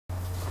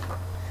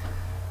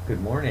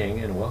Good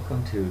morning and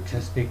welcome to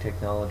Chesapeake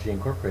Technology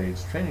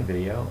Incorporated's training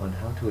video on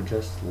how to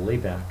adjust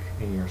layback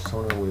in your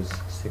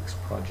SonarWiz 6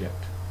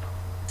 project.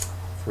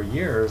 For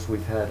years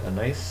we've had a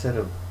nice set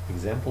of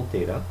example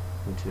data,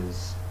 which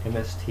is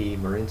MST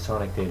marine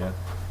sonic data,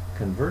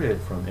 converted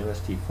from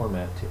MST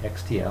format to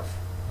XTF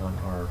on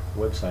our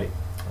website,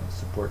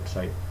 support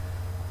site,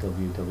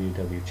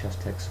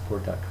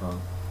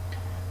 www.chestechsupport.com.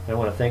 I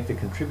want to thank the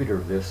contributor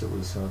of this. It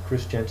was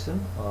Chris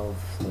Jensen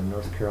of the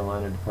North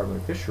Carolina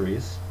Department of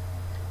Fisheries,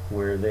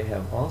 where they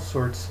have all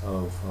sorts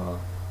of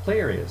play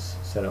areas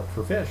set up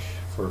for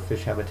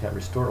fish habitat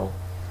restoral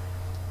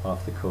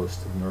off the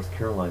coast of North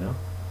Carolina.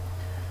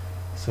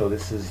 So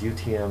this is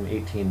UTM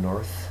 18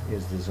 North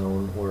is the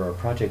zone where our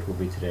project will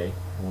be today,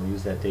 and we'll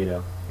use that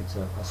data. It's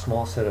a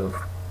small set of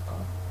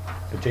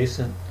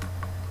adjacent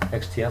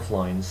XTF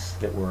lines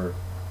that were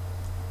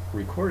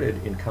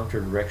recorded in counter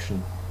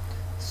direction,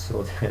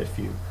 so that if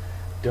you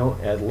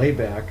don't add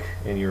layback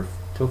and your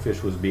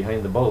towfish was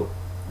behind the boat,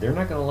 they're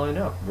not going to line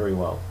up very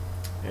well.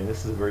 And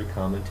this is a very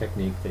common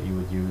technique that you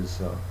would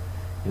use.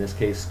 In this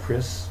case,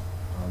 Chris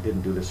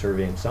didn't do the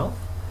survey himself.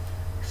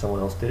 Someone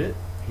else did it.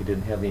 He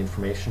didn't have the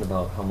information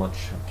about how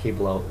much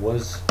cable out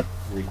was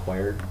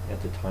required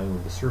at the time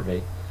of the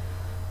survey.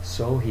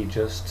 So he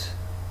just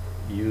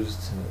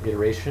used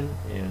iteration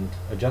and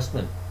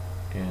adjustment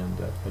and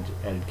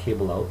added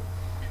cable out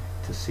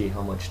to see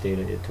how much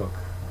data it took,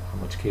 how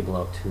much cable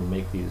out to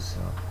make these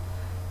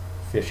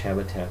fish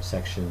habitat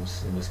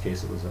sections. In this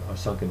case, it was a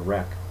sunken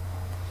wreck.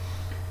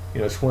 You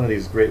know, it's one of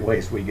these great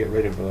ways we get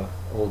rid of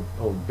old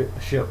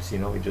ships. You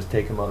know, we just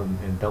take them out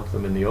and dump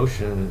them in the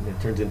ocean, and it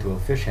turns into a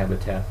fish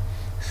habitat.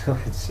 So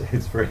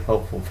it's very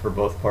helpful for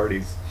both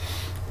parties,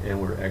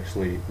 and we're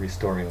actually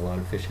restoring a lot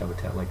of fish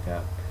habitat like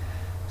that,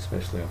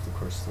 especially off the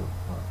coast of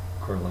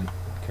Carolina.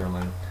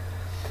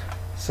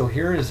 So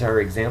here is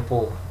our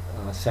example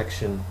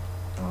section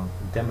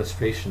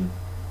demonstration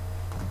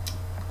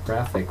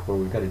graphic where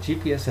we've got a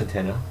GPS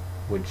antenna,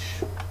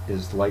 which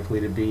is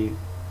likely to be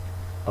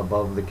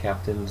above the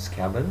captain's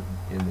cabin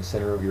in the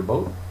center of your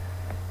boat,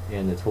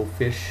 and the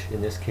towfish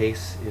in this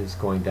case is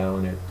going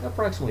down at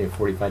approximately a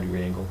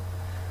 45-degree angle.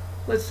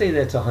 Let's say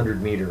that's 100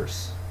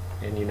 meters,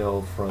 and you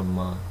know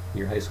from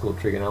your high school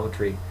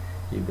trigonometry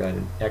you've got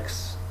an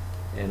X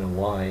and a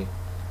Y,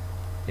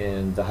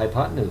 and the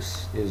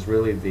hypotenuse is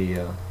really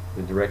the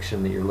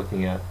direction that you're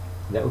looking at.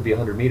 That would be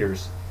 100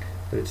 meters,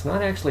 but it's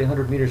not actually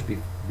 100 meters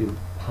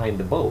behind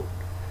the boat.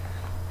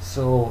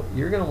 So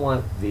you're going to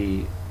want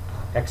the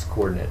X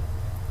coordinate.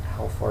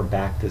 How far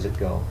back does it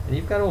go? And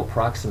you've got to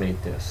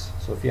approximate this.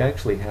 So if you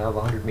actually have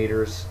 100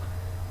 meters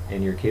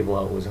and your cable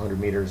out was 100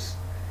 meters,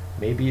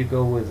 maybe you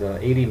go with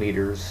 80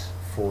 meters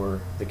for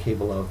the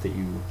cable out that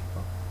you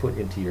put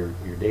into your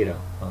data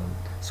on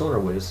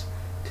SonarWiz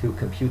to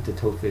compute the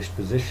towfish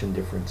position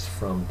difference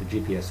from the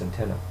GPS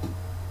antenna.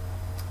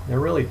 There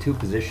are really two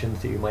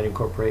positions that you might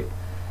incorporate.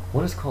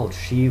 One is called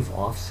Sheave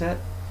Offset.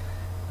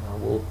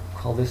 We'll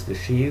call this the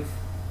sheave.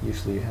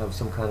 Usually you have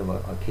some kind of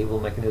a cable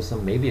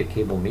mechanism, maybe a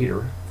cable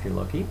meter if you're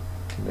lucky,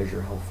 to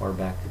measure how far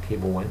back the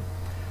cable went.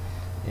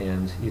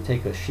 And you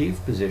take a sheave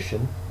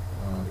position.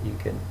 You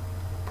can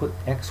put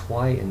X,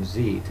 Y, and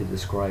Z to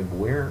describe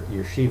where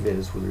your sheave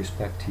is with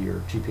respect to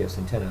your GPS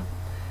antenna.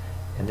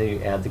 And then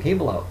you add the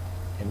cable out.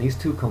 And these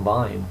two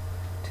combine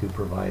to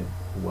provide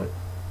what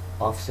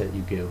offset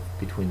you give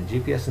between the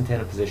GPS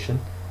antenna position,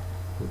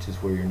 which is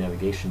where your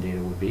navigation data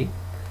would be,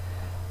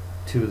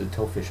 to the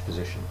towfish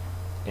position.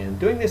 And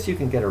doing this, you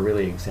can get a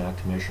really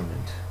exact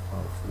measurement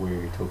of where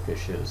your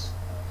towfish is.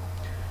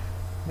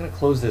 I'm going to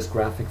close this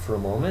graphic for a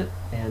moment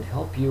and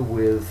help you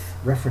with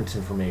reference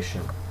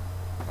information.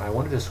 I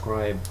want to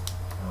describe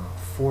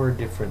 4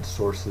 different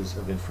sources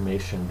of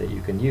information that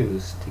you can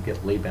use to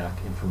get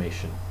layback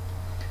information.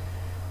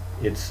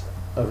 It's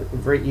a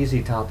very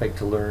easy topic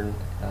to learn,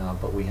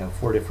 but we have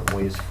 4 different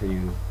ways for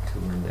you to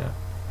learn that.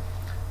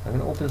 I'm going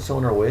to open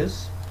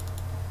SonarWiz.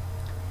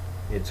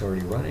 It's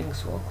already running,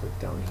 so I'll click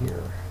down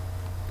here.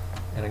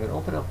 And I'm going to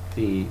open up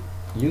the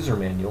user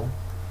manual,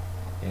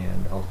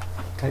 and I'll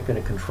type in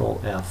a Control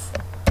F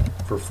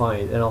for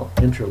find, and I'll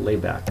enter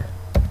layback.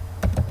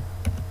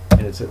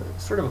 And it's a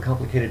sort of a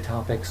complicated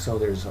topic, so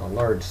there's a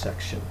large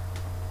section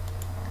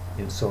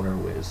in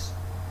SonarWiz.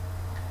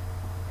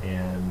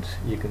 And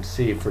you can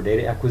see for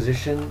data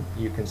acquisition,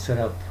 you can set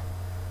up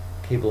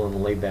cable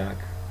and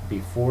layback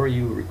before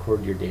you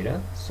record your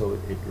data, so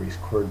it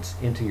records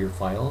into your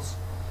files.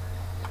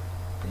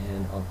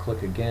 And I'll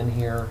click again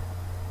here.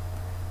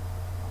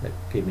 That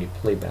gave me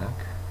playback.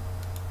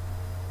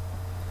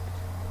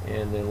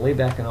 And then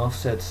layback and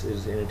offsets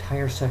is an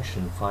entire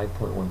section,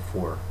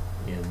 5.14,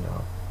 in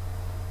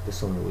the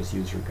SonarWiz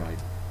user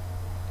guide.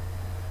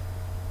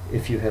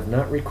 If you have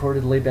not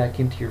recorded layback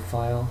into your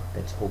file,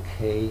 that's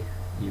okay.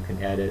 You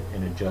can add it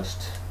and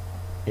adjust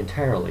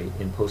entirely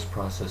in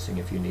post-processing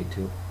if you need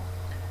to. And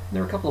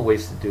there are a couple of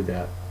ways to do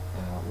that.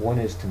 One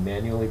is to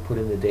manually put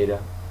in the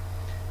data.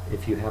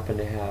 If you happen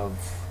to have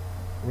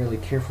really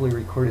carefully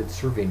recorded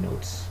survey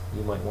notes,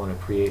 you might want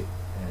to create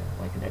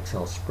like an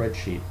Excel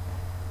spreadsheet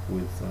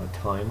with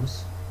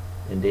times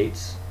and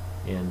dates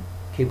and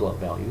cable out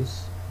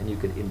values, and you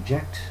could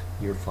inject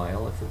your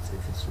file if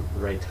it's the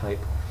right type.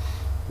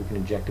 We can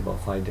inject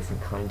about 5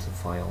 different kinds of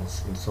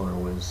files in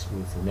SonarWiz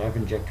with the Nav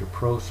Injector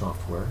Pro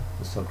software,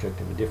 the subject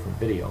of a different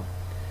video.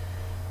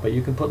 But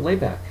you can put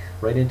Layback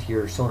right into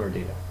your sonar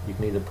data. You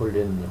can either put it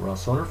in the raw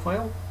sonar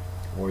file,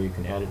 or you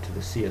can add it to the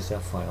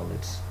CSF file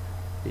that's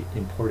the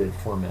imported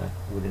format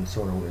within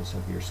SonarWiz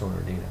of your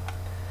sonar data.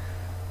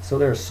 So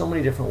there are so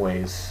many different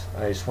ways.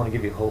 I just want to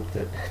give you hope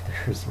that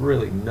there's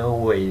really no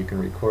way you can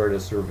record a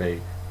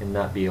survey and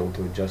not be able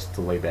to adjust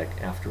the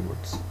Layback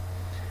afterwards.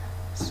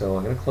 So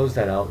I'm going to close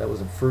that out. That was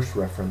the first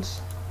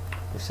reference.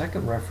 The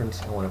second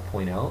reference I want to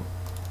point out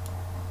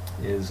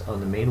is on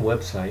the main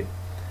website.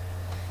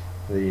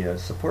 The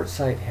support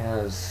site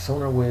has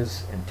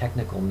SonarWiz and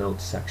technical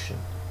notes section.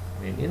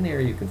 And in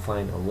there you can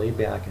find a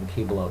Layback and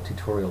cable out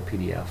tutorial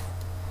PDF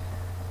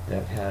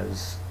that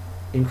has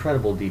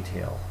incredible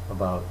detail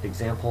about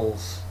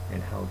examples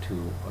and how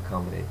to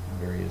accommodate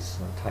various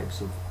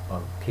types of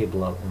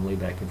cable out and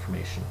Layback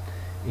information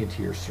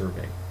into your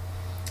survey.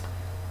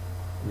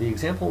 The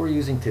example we're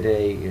using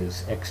today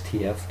is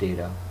XTF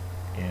data,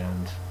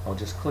 and I'll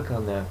just click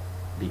on that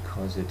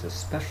because it's a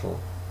special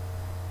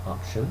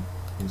option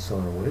in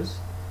SonarWiz.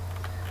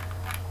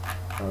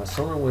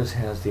 SonarWiz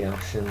has the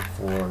option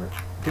for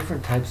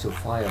different types of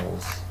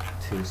files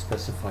to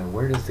specify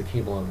where does the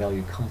cable out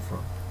value come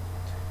from.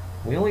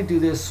 We only do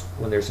this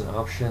when there's an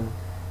option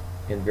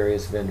and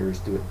various vendors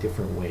do it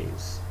different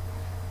ways.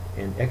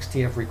 In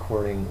XTF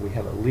recording, we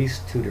have at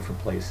least 2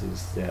 different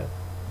places that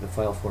the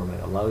file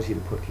format allows you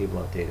to put cable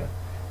out data.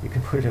 You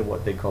can put it in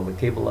what they call the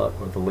cable out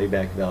or the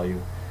Layback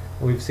value.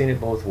 We've seen it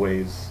both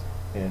ways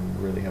and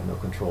really have no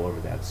control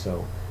over that.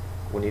 So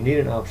when you need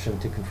an option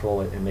to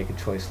control it and make a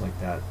choice like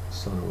that,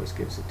 SonarWiz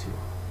gives it to you.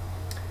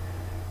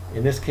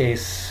 In this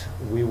case,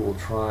 we will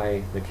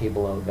try the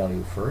cable out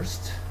value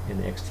first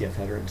in the XTF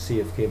header and see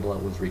if cable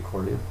out was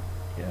recorded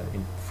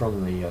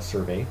from the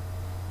survey.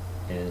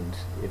 And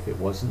if it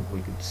wasn't,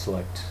 we could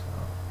select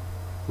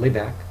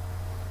Layback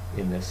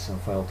in this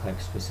file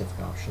type specific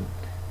option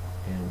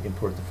and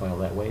import the file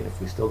that way. And if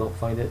we still don't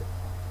find it,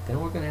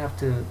 then we're going to have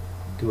to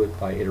do it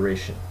by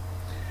iteration.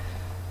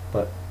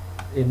 But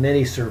in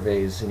many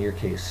surveys, in your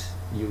case,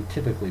 you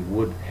typically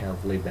would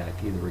have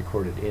Layback either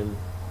recorded in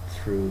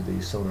through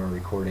the sonar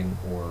recording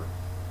or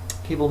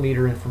cable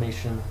meter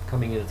information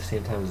coming in at the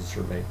same time as the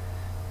survey.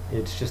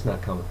 It's just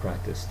not common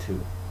practice to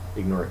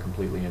ignore it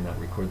completely and not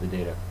record the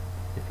data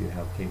if you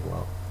have cable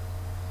out.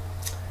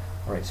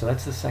 Alright, so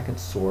that's the second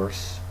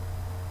source.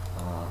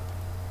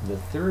 The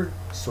third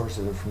source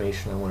of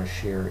information I want to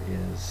share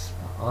is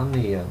on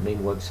the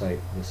main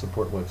website, the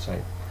support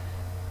website.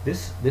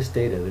 This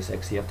data, this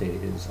XTF data,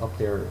 is up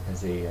there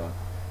as a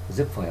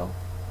zip file,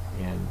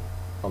 and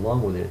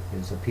along with it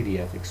is a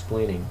PDF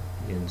explaining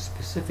in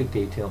specific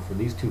detail for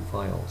these 2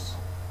 files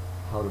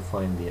how to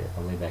find the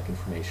Layback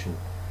information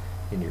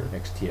in your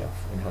XTF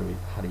and how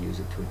to use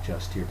it to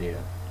adjust your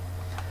data.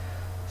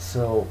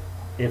 So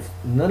if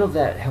none of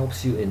that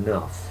helps you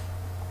enough,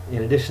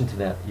 in addition to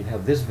that, you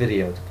have this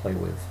video to play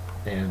with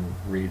and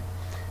read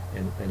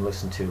and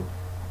listen to.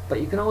 But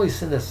you can always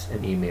send us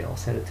an email.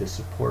 Send it to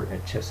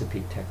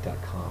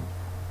support@chesapeaketech.com,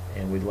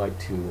 and we'd like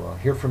to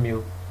hear from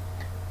you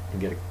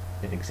and get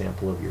an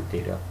example of your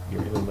data,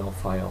 your MML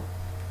file,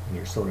 and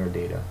your sonar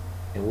data,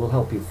 and we'll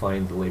help you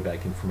find the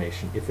Layback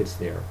information if it's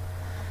there.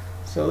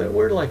 So that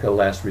we're like a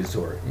last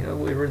resort. You know,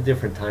 we're in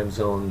different time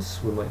zones.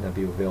 We might not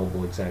be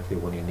available exactly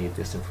when you need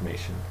this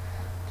information.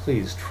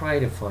 Please try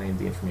to find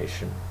the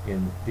information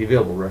in the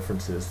available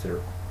references. They're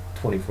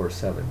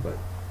 24/7, but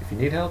if you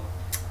need help,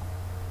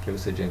 give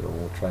us a jingle and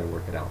we'll try to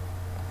work it out.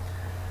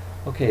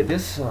 Okay,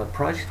 this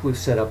project we've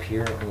set up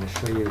here, I'm going to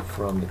show you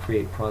from the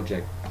Create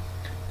project.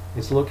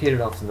 It's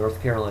located off the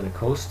North Carolina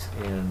coast,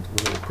 and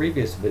we have a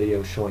previous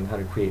video showing how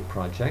to create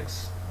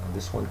projects.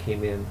 This one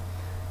came in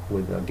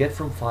with a get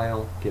from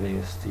file giving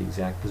us the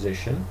exact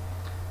position,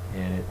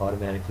 and it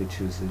automatically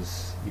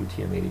chooses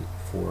UTM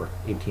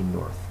 8418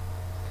 North.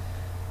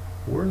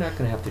 We're not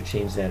going to have to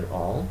change that at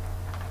all,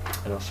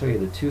 and I'll show you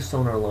the 2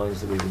 sonar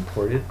lines that we've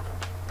imported.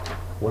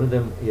 One of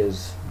them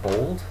is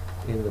bold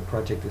in the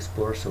Project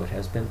Explorer, so it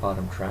has been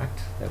bottom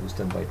tracked. That was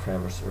done by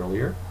Travis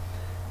earlier,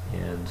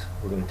 and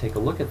we're going to take a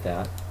look at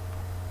that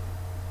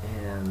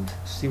and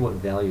see what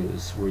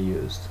values were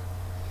used.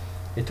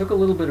 It took a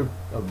little bit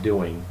of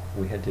doing.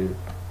 We had to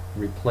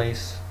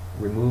replace,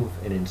 remove,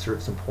 and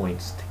insert some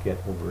points to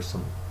get over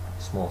some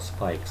small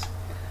spikes.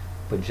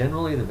 But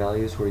generally the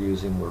values we're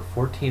using were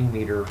 14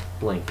 meter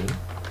blanking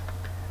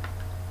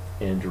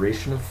and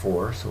duration of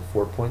 4, so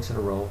 4 points in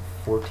a row,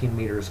 14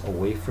 meters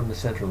away from the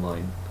center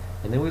line,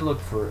 and then we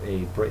looked for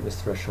a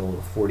brightness threshold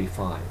of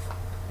 45.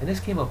 And this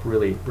came up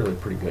really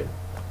pretty good.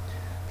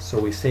 So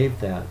we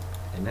saved that,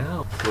 and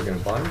now we're going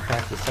to bottom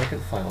track the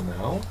second file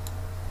now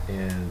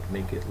and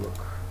make it look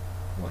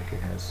like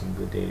it has some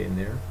good data in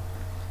there.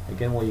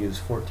 Again, we'll use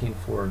 14,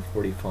 4, and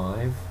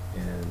 45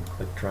 and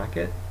click track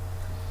it.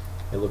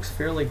 It looks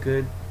fairly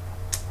good,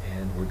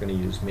 and we're going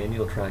to use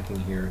manual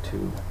tracking here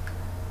to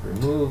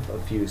remove a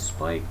few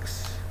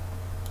spikes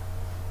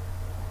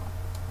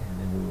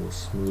will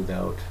smooth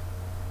out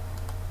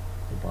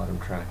the bottom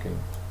tracking.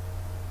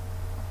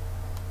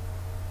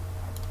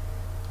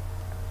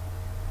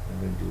 I'm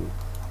going to do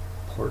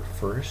port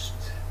first.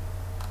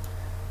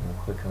 We'll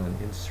click on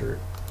insert,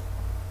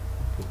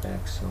 put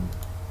back some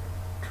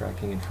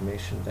tracking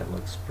information. That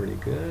looks pretty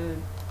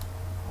good.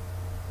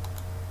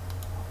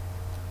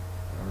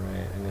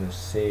 Alright, I'm going to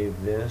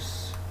save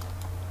this.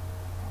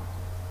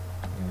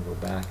 I'm going to go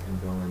back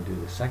and go and do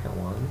the second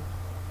one.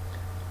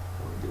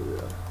 We'll do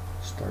the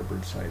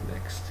starboard side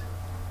next.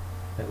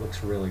 That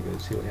looks really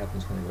good. See what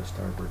happens when I go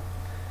starboard.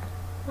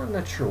 I'm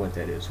not sure what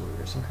that is.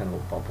 There's some kind of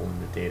a bubble in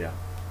the data,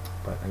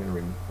 but I'm going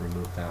to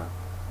remove that.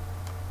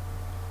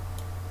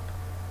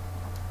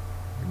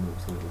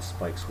 Remove the little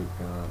spikes we've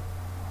got.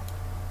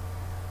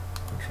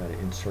 I'll try to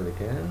insert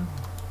again.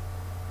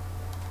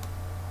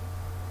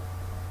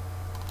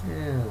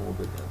 And we'll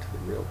go down to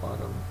the real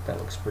bottom. That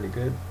looks pretty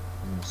good.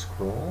 I'm going to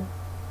scroll.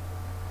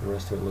 The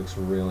rest of it looks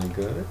really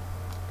good.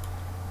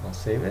 I'll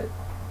save it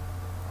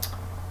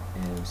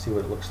and see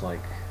what it looks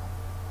like.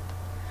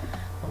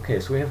 Okay,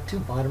 so we have two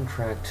bottom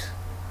tracked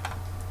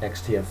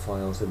XTF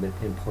files that have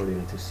been imported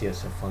into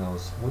CSF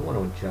files. We want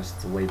to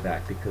adjust the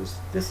layback because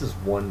this is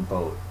one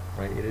boat,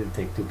 right? It didn't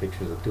take two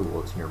pictures of two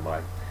boats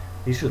nearby.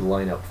 These should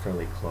line up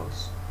fairly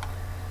close.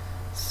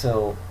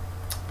 So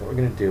what we're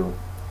going to do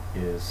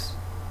is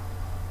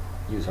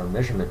use our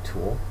measurement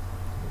tool.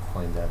 We'll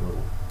find that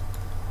little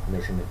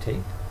measurement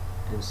tape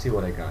and see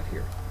what I got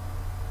here.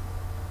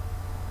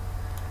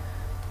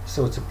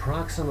 So it's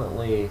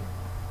approximately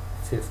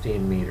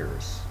 15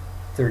 meters,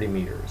 30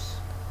 meters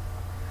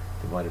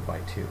divided by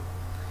 2.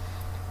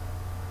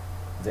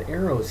 The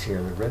arrows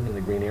here, the red and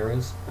the green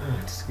arrows,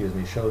 excuse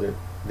me, show that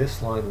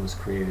this line was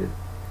created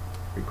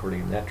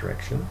recording in that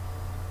direction.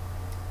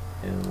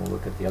 And we'll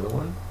look at the other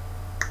one.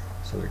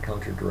 So they're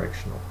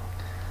counter-directional.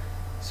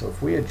 So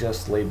if we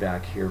adjust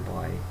layback here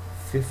by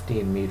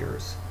 15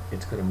 meters,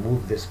 it's going to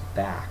move this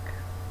back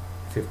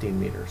 15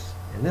 meters.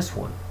 And this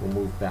one will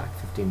move back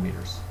 15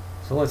 meters.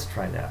 So let's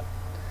try that.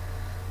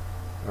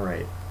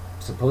 Alright,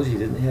 suppose you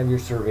didn't have your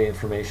survey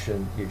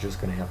information, you're just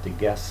going to have to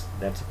guess.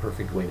 That's a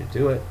perfect way to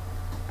do it.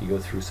 You go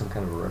through some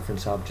kind of a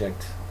reference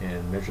object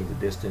and measure the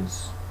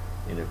distance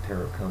in a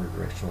pair of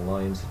counter-directional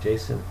lines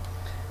adjacent,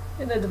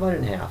 and then divide it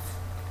in half.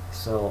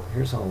 So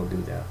here's how we'll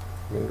do that.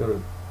 We're going to go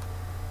to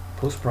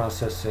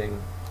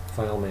Post-Processing,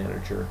 File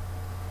Manager.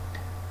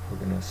 We're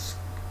going to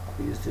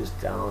squeeze this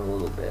down a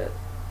little bit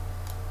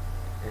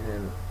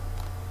and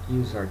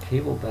use our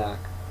cable back.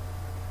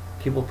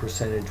 Cable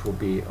percentage will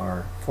be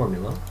our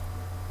formula.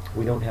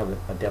 We don't have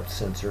a depth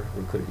sensor.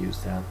 We could have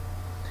used that.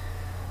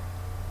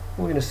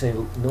 We're going to say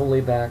no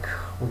layback.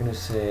 We're going to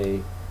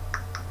say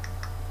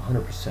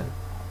 100%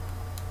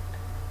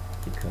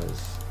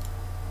 because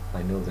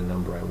I know the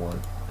number I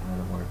want and I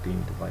don't want it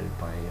being divided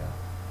by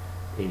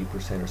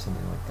 80% or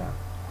something like that.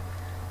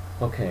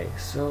 Okay,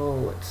 so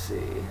let's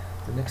see.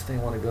 The next thing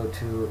I want to go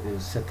to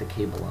is set the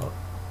cable out.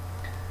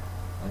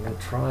 I'm going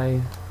to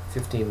try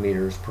 15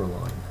 meters per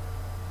line.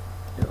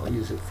 And I'll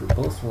use it for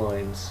both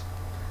lines.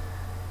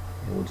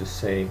 And we'll just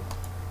say,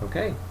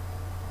 okay.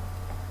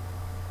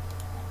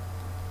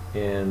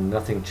 And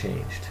nothing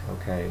changed,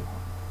 okay?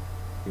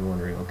 You're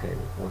wondering, okay,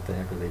 what the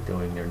heck are they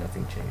doing there?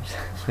 Nothing changed.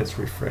 Let's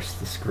refresh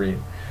the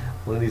screen.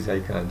 One of these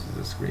icons is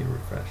a screen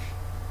refresh.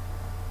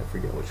 I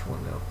forget which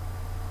one now.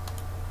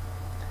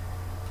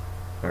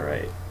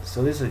 Alright,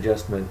 so this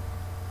adjustment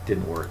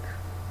didn't work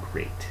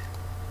great.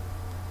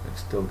 I've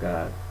still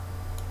got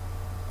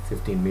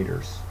 15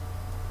 meters.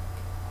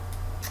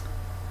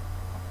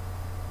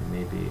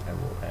 Maybe I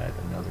will add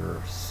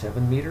another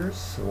 7 meters,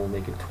 so we'll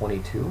make it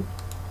 22.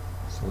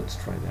 So let's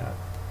try that.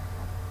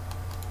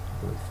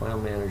 Go to File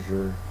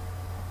Manager,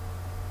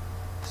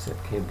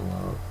 set cable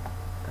out.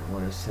 I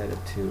want to set it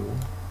to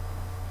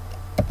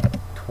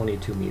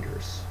 22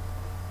 meters.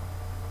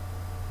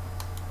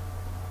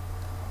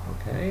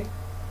 Okay,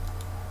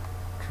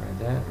 try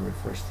that and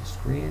refresh the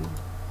screen.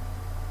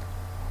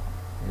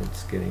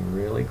 It's getting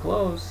really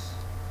close.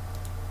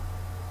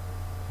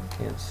 I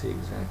can't see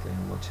exactly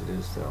how much it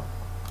is though.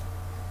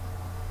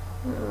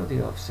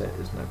 The offset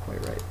is not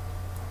quite right.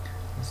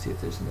 Let's see if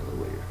there's another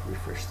way to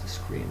refresh the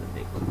screen and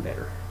make it look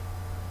better.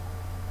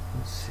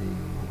 Let's see,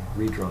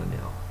 redraw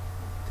now.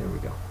 There we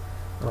go.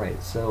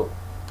 Alright, so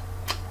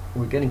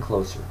we're getting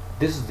closer.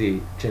 This is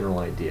the general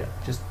idea.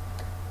 Just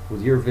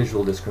with your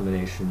visual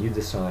discrimination, you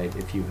decide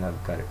if you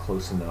have got it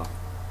close enough.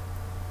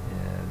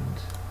 And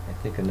I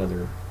think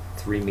another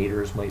 3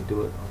 meters might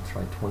do it. I'll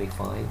try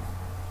 25. And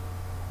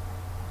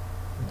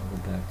I'll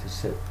go back to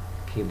set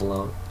cable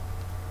out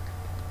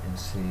and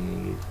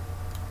say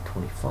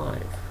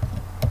 25.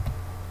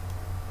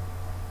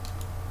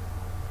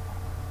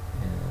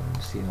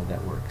 And see how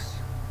that works.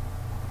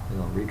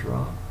 And I'll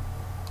redraw.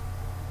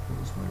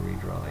 Where's my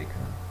redraw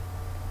icon?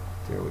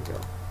 There we go.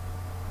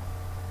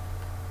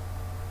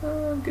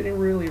 I'm getting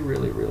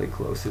really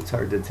close. It's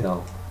hard to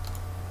tell.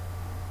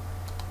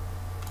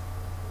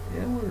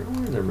 Yeah, we're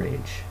in the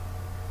range.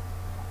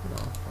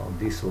 I'll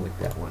deselect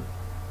that one.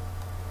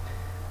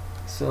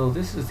 So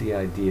this is the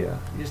idea.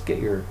 You just get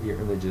your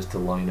images to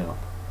line up.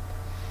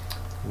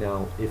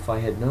 Now, if I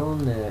had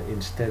known that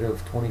instead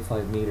of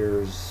 25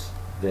 meters,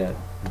 that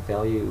the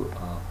value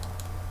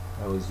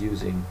I was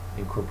using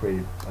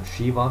incorporated a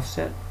sheave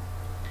offset.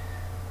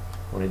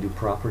 When I do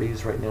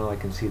properties right now, I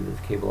can see that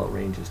the cable out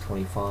range is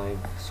 25,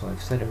 so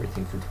I've set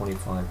everything for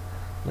 25.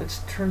 Let's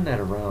turn that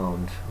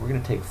around. We're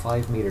going to take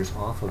 5 meters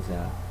off of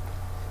that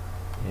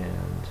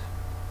and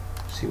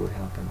see what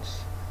happens.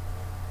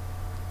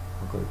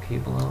 I'll go to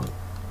cable out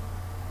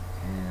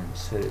and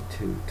set it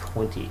to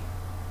 20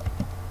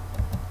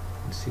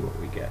 and see what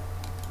we get.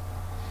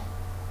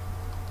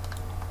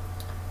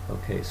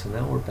 Okay, so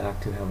now we're back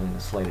to having a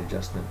slight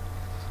adjustment.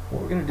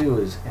 What we're going to do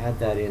is add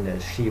that in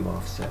as sheave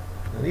offset.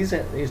 Now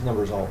these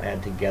numbers all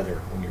add together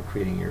when you're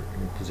creating your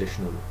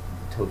position of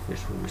the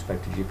toadfish with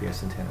respect to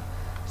GPS antenna.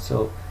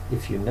 So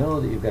if you know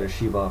that you've got a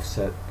sheave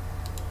offset,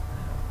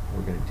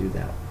 we're going to do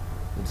that.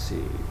 Let's see,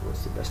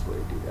 what's the best way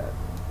to do that?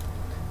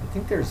 I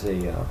think there's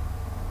a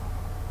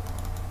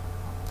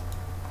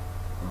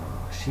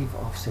sheave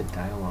offset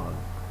dialog,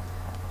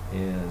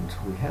 and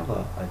we have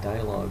a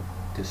dialog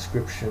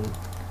description,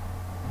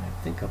 and I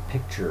think a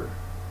picture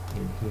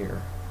in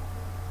here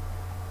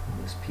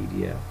in this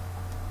PDF.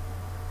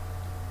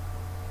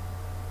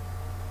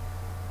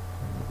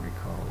 I don't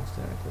recall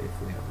exactly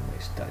if we have a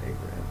nice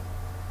diagram.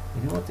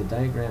 You know what, the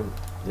diagram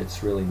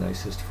that's really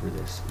nicest for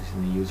this is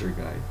in the user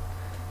guide.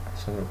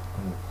 So I'm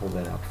going to pull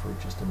that out for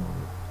just a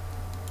moment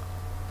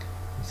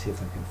and see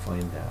if I can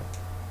find that.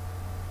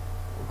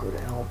 We'll go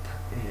to help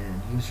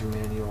and user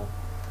manual,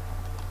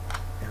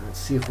 and let's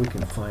see if we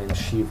can find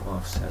sheave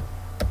offset.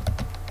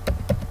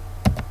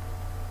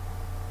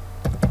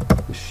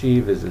 The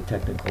sheave is a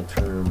technical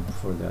term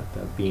for that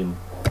beam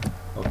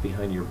up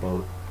behind your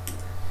boat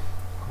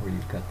where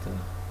you've got the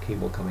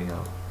cable coming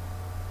out.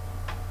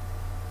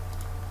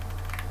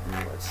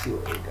 And let's see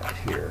what we got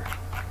here.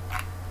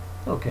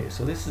 Okay,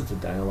 so this is the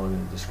dialog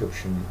in the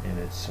description, and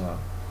it's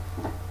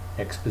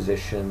X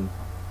position,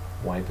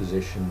 Y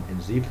position,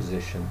 and Z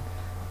position.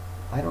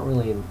 I don't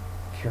really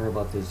care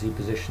about the Z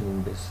position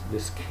in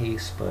this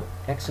case, but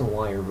X and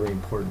Y are very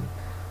important.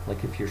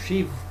 Like if your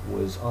sheave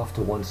was off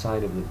to one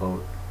side of the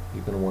boat,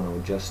 you're going to want to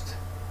adjust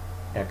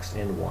X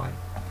and Y.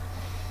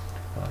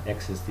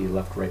 X is the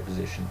left-right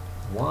position.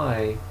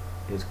 Y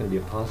is going to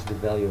be a positive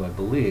value, I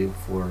believe,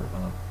 for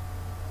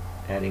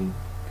adding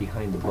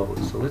behind the boat.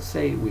 So let's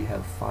say we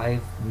have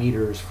 5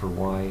 meters for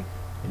Y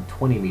and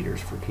 20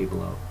 meters for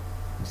cable out,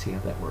 and see how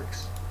that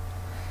works.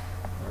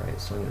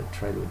 Alright, so I'm going to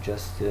try to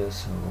adjust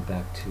this, and I'll go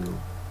back to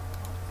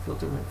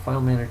Filter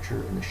File Manager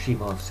and the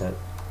sheave offset.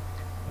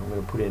 I'm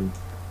going to put in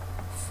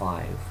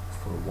 5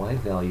 for Y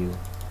value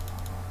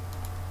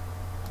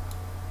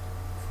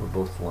for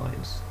both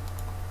lines.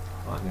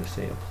 I'm going to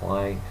say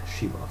apply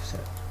sheave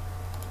offset.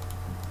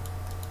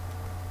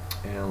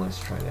 And let's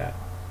try that.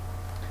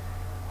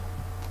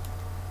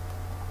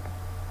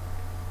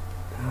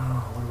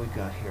 What do we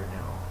got here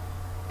now?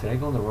 Did I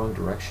go in the wrong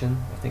direction?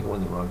 I think I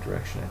went in the wrong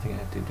direction. I think I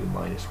have to do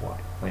minus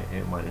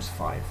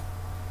 5.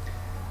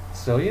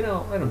 So, you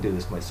know, I don't do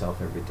this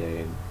myself every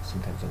day, and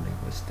sometimes I make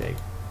a mistake.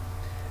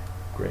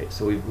 Great.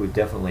 So we've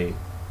definitely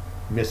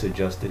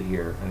misadjusted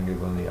here. I'm going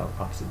to go in the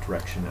opposite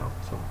direction now.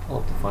 So I'll pull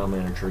up the file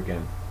manager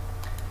again,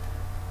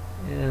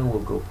 and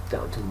we'll go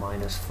down to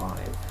minus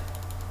 5.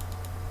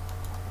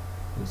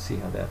 Let's see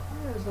how that.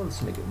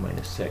 Let's make it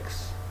minus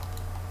 6.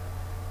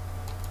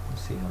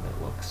 Let's see how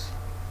that looks.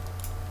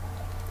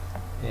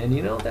 And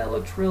you know, that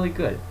looks really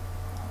good.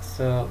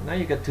 So now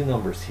you've got two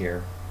numbers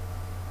here.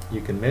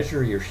 You can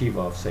measure your sheave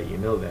offset, you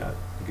know that.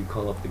 You could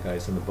call up the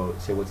guys on the boat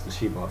and say, what's the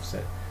sheave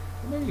offset?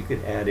 And then you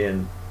could add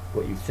in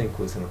what you think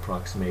was an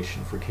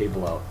approximation for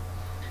cable out.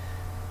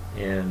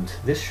 And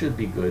this should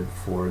be good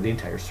for the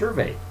entire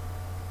survey.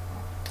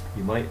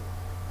 You might,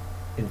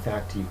 in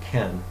fact you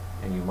can,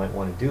 and you might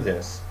want to do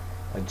this,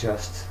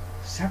 adjust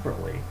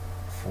separately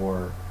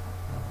for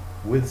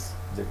with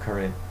the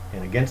current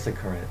and against the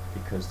current,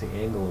 because the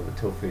angle of the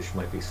towfish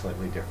might be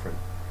slightly different.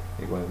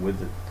 You're going with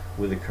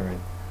the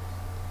current,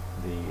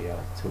 the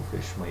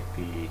towfish might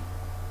be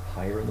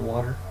higher in the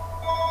water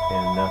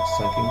and not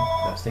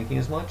sinking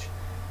as much,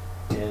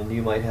 and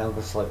you might have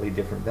a slightly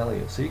different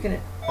value. So you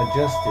can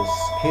adjust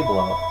this cable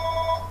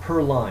out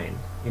per line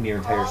in your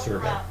entire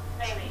survey.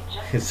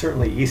 It's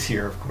certainly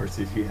easier, of course,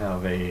 if you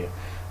have a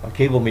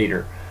cable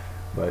meter,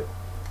 but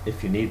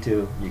if you need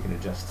to, you can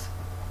adjust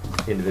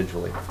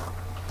individually.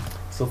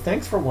 So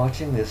thanks for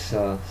watching this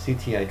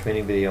CTI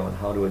training video on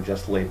how to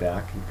adjust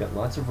layback. You've got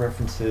lots of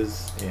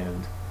references,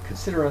 and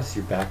consider us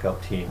your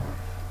backup team.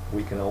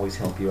 We can always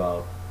help you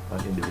out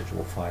on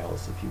individual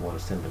files if you want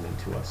to send them in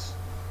to us.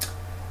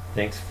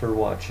 Thanks for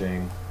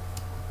watching.